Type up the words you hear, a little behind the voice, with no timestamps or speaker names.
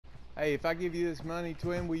Hey, if I give you this money,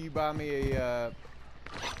 Twin, will you buy me a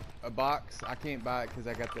box? I can't buy it because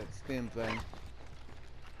I got that stem thing.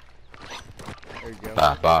 There you go.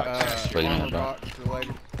 Buy a box. What do you mean a box for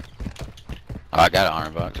later. Oh, I got an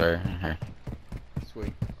armor box right here.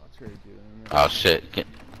 Sweet. I'll trade you then. Oh shit! It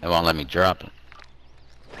won't let me drop it.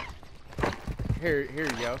 Here you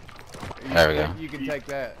go. There we go. You can take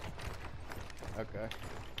that. Okay.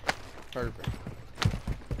 Perfect.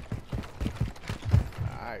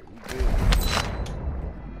 Alright, we good.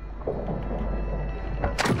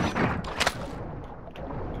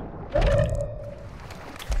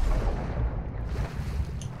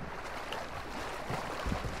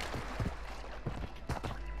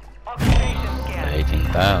 Occupation scan.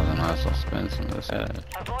 18,000. I also spend some of this.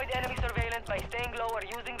 Avoid enemy surveillance by staying low or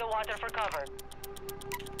using the water for cover.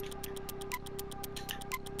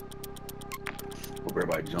 Hope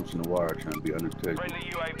everybody jumps in the water trying to be undertaken.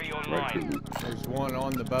 Friendly UAV Right online. to There's one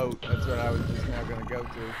on the boat. That's what I was just now gonna go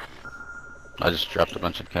to. I just dropped a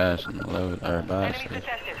bunch of cash in the load or buy Enemy stuff.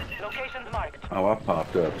 detected. Locations marked. Oh, I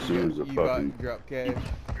popped up as soon as the You fucking. drop cash.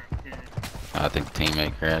 I think the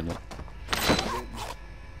teammate grabbed it.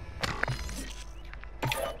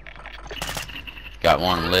 Got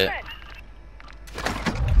one lit.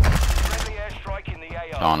 Friendly airstrike in the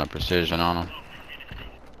AR. On a precision on them.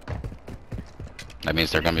 That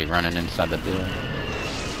means they're gonna be running inside the building.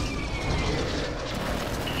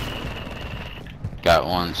 Got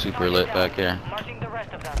one super lit back here. Marking the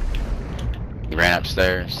rest of them. He ran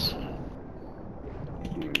upstairs.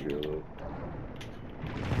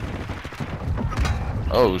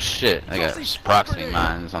 Oh shit! I got proxy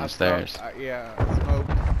mines on the stairs. Yeah, smoke.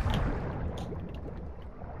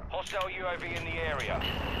 Hostile UAV in the area.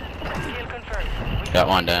 Kill confirmed. We Got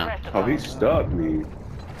one the down. rest of Oh, them. he stuck me.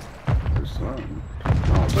 Or something.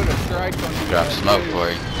 Put a strike on you. Drop guys, smoke too. for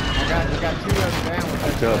you. I got 2 of them down with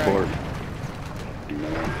that Teleport. strike. You know,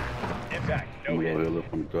 Impact. I'm gonna heal up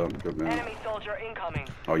from the top and come down. Enemy soldier incoming.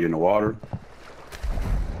 Oh, you in the water?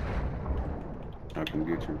 I can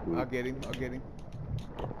get you. I'll get him.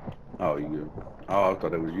 Oh, you good. Oh, I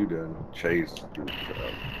thought that was you then. Chase. Good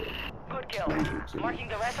kill. Matrix, Marking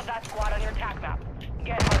the rest of that squad on your attack map.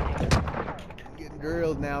 Get hunting. Getting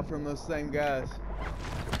drilled now from those same guys.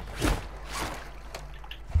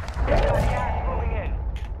 Gas moving in.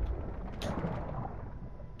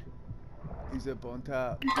 He's up on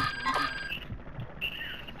top.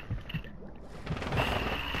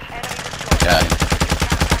 Enemy destroyed. Got him.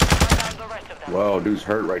 Down the rest of them. Wow, dude's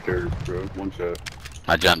hurt right there, bro. One shot.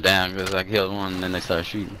 I jumped down because I killed one and then they started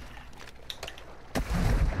shooting.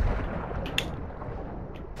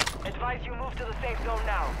 Advise you move to the safe zone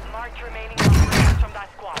now. Mark remaining operators from that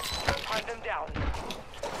squad. Hunt them down.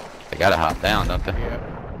 They gotta hop down, don't they? Yeah.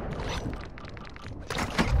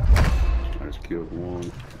 I just killed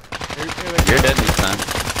one. You're dead this time.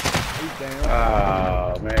 He's down.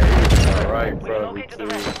 Ah, man, he was right, We bro. located the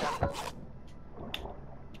rest of them.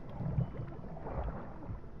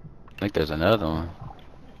 I think there's another one.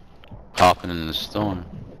 Hopping in the storm.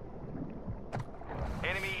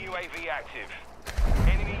 Enemy UAV active.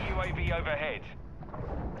 Enemy UAV overhead.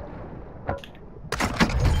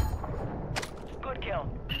 Good kill.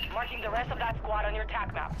 Marking the rest of that squad on your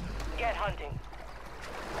attack map. Get hunting.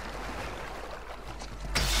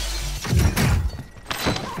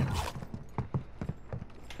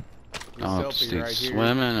 Oh, Selfie this dude's right here.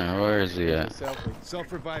 swimming or where is he at? Selfie.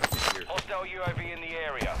 Self-revive kit here. Hostile UAV in the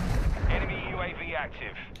area. Enemy UAV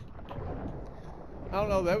active. I don't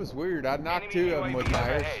know, that was weird. I knocked Enemy 2 of them with UAV my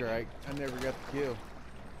overhead. airstrike. I never got the kill.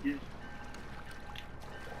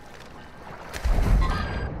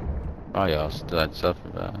 Oh y'all still had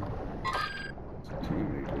self-revive.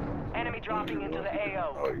 Enemy dropping into the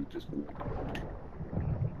AO. Oh, you just.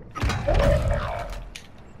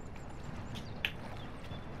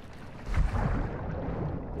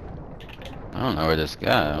 I don't know where this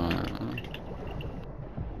guy. I don't know.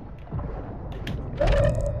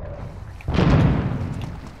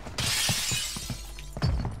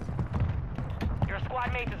 Your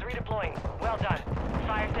squad mate is redeploying. Well done.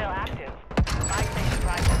 Fire sale active. Buy station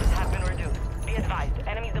prices have been reduced. Be advised,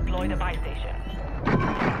 enemies deploy the buy station.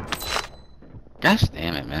 Gosh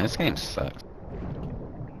damn it, man. This game sucks.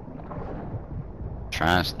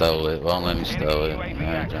 Try and stow it. Won't let me stow it.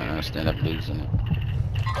 I'm trying to stand up losing it.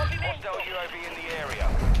 Hostile UAV in the area.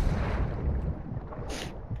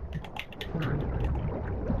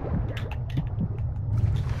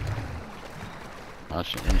 I'll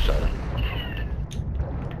shoot him, shot him.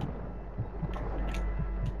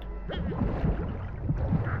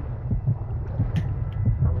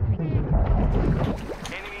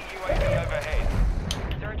 Enemy UAV overhead.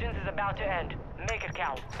 Surgeons is about to end. Make it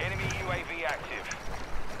count. Enemy UAV active.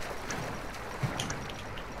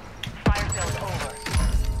 Fire sales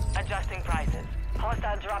over. Adjusting prices.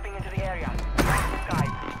 Hostile dropping into the area.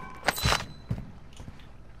 Skies.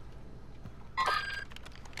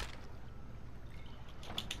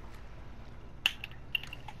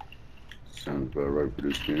 Sounds about right for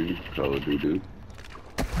this game. Call of Duty.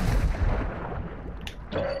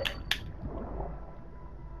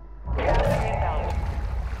 Inbound.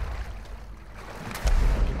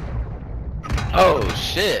 Oh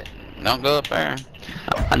shit! Don't go up there.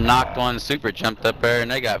 I knocked one, super jumped up there, and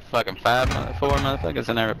they got fucking four motherfuckers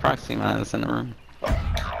in there with proxy mines in the room.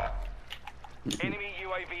 Enemy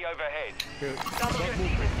UAV overhead. Good. Some of your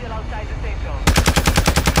team is still outside the safe zone.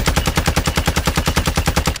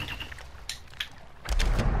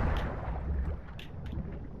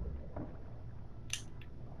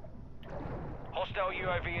 Hostile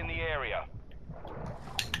UAV in the area.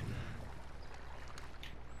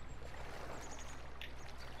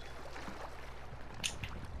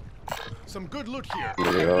 Some good loot here.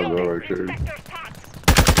 Yeah, I'll go right there.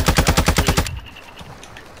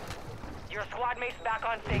 Your squad mate's back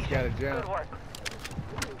on He's station. got a jump. Good work.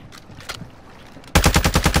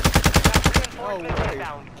 Oh, Reinforcements wait.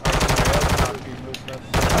 inbound.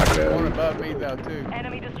 One above me though too.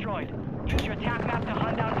 Enemy destroyed. Use your attack map to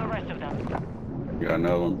hunt down the rest of them. Got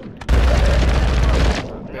another one.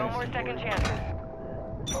 No more second chances.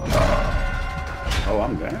 Oh,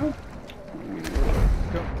 I'm down?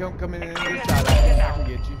 Come in this side. I can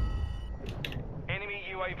get you. Enemy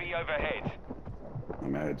UAV overhead.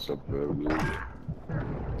 I'm mad something better.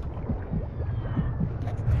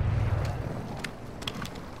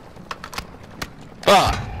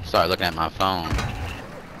 Fuck! Sorry, looking at my phone.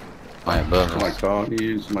 My above Somebody us. calling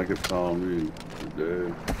you, somebody kept calling me. I'm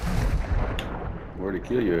dead. Where'd he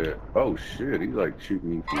kill you at? Oh shit, he's like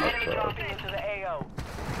shooting me from Enemy upside. dropping into the AO.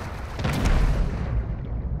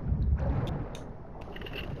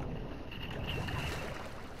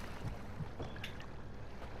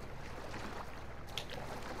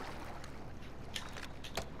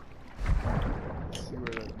 See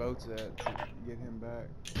where that boat's at. So we can get him back.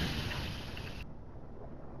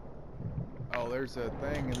 Oh, there's a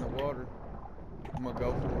thing in the water. I'm gonna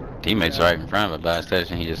go for it. Teammates Yeah. right in front of a buy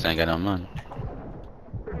station, he just ain't got no money.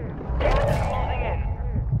 Gas is closing in.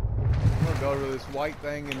 I'm gonna go to this white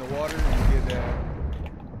thing in the water and get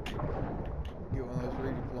one of those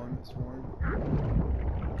redeployments for him.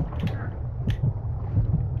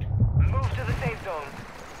 Move to the safe zone.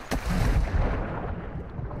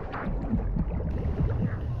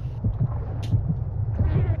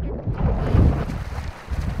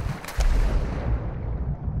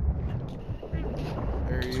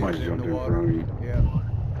 There he Somebody is in jumped the in water. front of you. Yeah.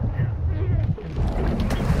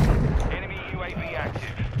 Enemy UAV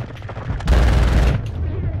active.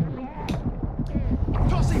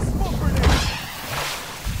 Tossing smoke grenade.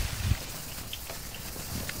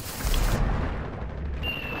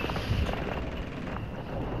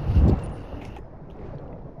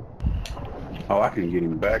 Oh, I can get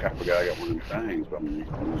him back. I forgot I got one of the things, but I'm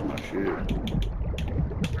gonna lose my shit.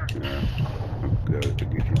 Yeah, I'm good to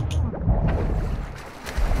get you.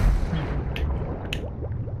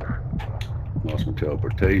 Lost my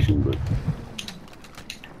teleportation, but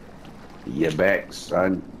yeah, back,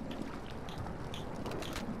 son.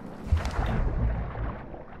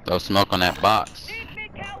 Throw smoke on that box.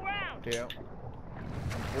 Yeah. I'm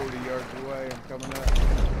 40 yards away. I'm coming up.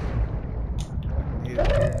 I can hit it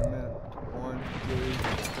here in a minute. 1, 2, 3.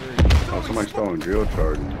 Oh, somebody's throwing drill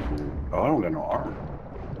charges and shit. Oh, I don't got no armor.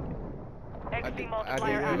 I XP do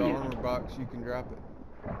multiplier have an active. armor box. You can drop it.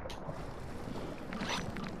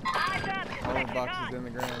 Armor box is in the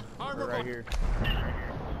ground. Armor Right box. here.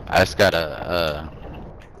 I just got a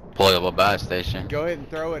deployable buy station. Go ahead and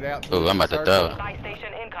throw it out. Ooh, I'm about to throw it. Buy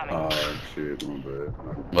station incoming. Oh shit, my bad.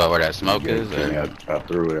 Well, where that smoke is? Yeah, Or? I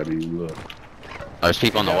threw it. I didn't even look. There's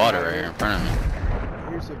people in the water right here in front of me.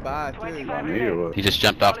 Here's a buy too. 25 Me or what? He just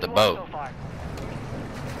jumped off the Solid work boat. so far.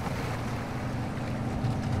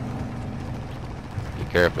 Be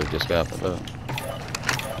careful, he just got off the boat.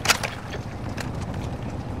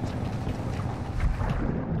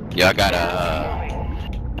 Yeah, I got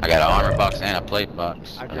an armor box and a plate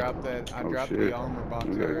box. I dropped that. I Oh, dropped shit. the armor box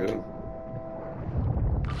Okay, already. good.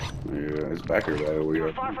 Yeah, it's back here right over You're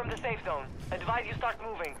here. far from the safe zone. Advise you start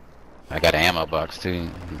moving. I got an ammo box too. You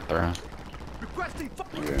can throw. Requesting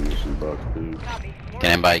Yeah, mission box too. Copy. Can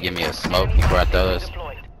anybody give me a smoke before I throw this?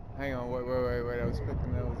 Deployed. Hang on. Wait. I was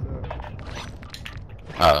picking those up.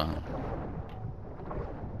 Oh,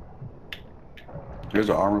 There's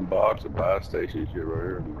an armor box, a buy station shit right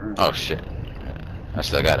here in the ground. oh shit. I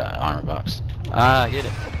still got an armor box. Ah, get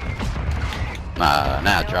it.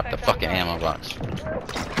 Now I dropped the fucking ammo box.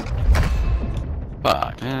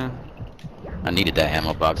 Fuck, man. I needed that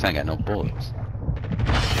ammo box. I ain't got no bullets.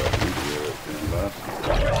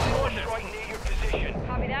 Mortar strike near your position.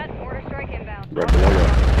 Copy that. Mortar strike inbound. Grab the water.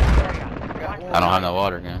 Got one. I don't have no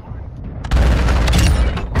water again.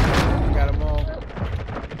 Got them all.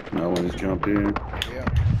 No one has jumped in. Yeah.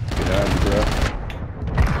 Get out of the breath.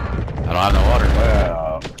 I don't have no water.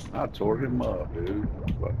 Wow. I tore him up, dude.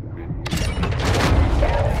 Fucking idiot.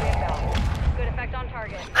 Good effect on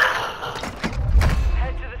target.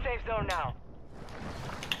 Head to the safe zone now.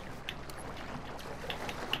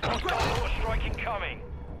 Mortar strike incoming.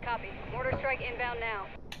 Copy. Mortar strike inbound now.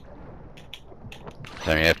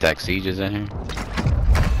 How many F-Tac sieges in here? I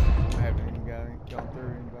haven't even gone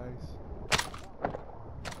through anybody's.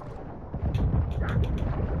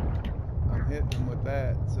 I'm hitting them with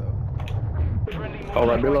that, so. Friendly All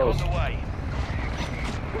right, mortar below. strike on the way.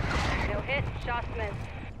 No hit. Shots missed.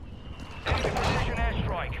 Enemy precision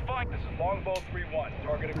airstrike. Fight. This is Longbow 3-1.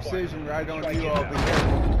 Target Precision right on you all. Be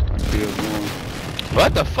careful. I killed one.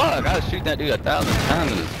 What the fuck? I was shooting that dude 1,000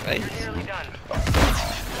 times in his face. Nearly done.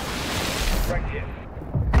 Direct hit.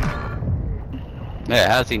 Yeah,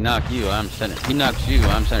 how's he knock you? I'm center. He knocks you.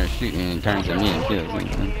 I'm center shooting and turns to me and kills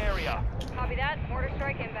Strike in me. the area. Copy that. Mortar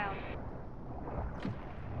strike inbound.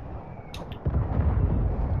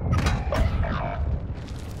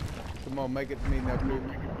 Come on, make it to me now, dude.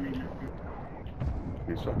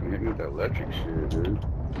 He's fucking hitting with that electric shit, dude.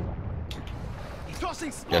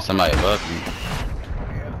 Tossing smoke. Got somebody above you.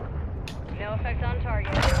 Yeah. No effect on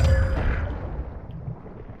target.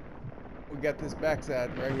 We got this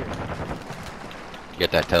backside right here.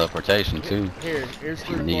 Get that teleportation too. Here's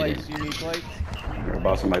three Need plates. it. You need plates? They're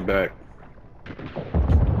bossing my back.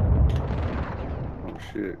 Oh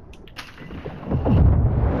shit.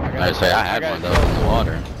 I say I had one of those in the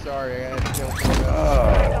water. Sorry, I had to kill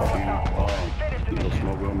Oh, fucking little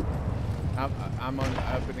smoke on me. I'm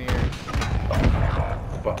up in the air.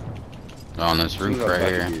 Fuck. On this roof Who's right about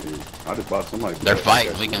to here. get it? I just bought somebody. They're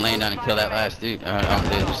fighting. We can land down and kill that last dude. On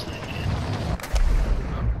dibs.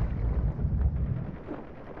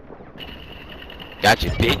 Got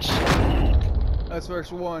you, bitch. That's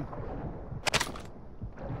first one.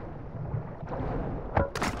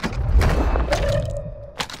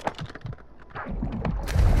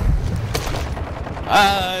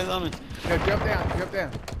 Ah, he's on me. No, jump down, jump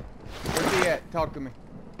down. Where's he at? Talk to me.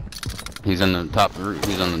 He's on the top roof.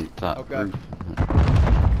 He's on the top Okay. roof.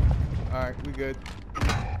 Alright, we good.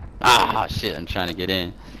 Ah, shit. I'm trying to get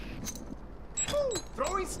in.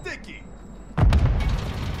 Throwing sticky.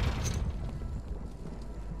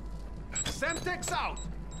 Semtex out.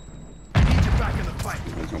 Need you back in the fight.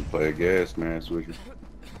 I'm gonna play a gas man switcher.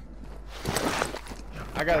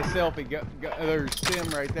 I got a selfie. There's Tim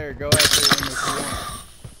right there. Go out there in this one.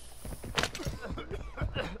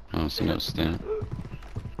 I don't see no stem.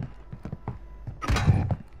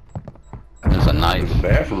 There's a knife. There's a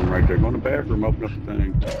bathroom right there. Go in the bathroom, open up the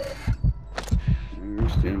thing.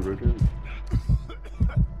 There's Tim right there.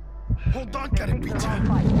 Hold on, gotta beat you.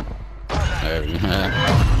 There we go.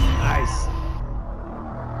 Nice.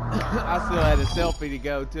 I still had a selfie to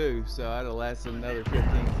go too, so I'd have lasted another 15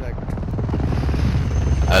 seconds.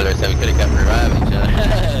 Others said we could have kept reviving each other.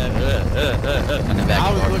 I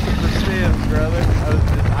was looking for Sims, brother.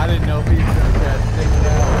 I didn't know if he was gonna try to stick it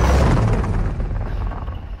out.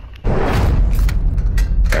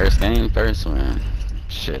 First game, first win.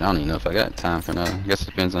 Shit, I don't even know if I got time for another. I guess it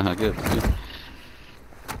depends on how good.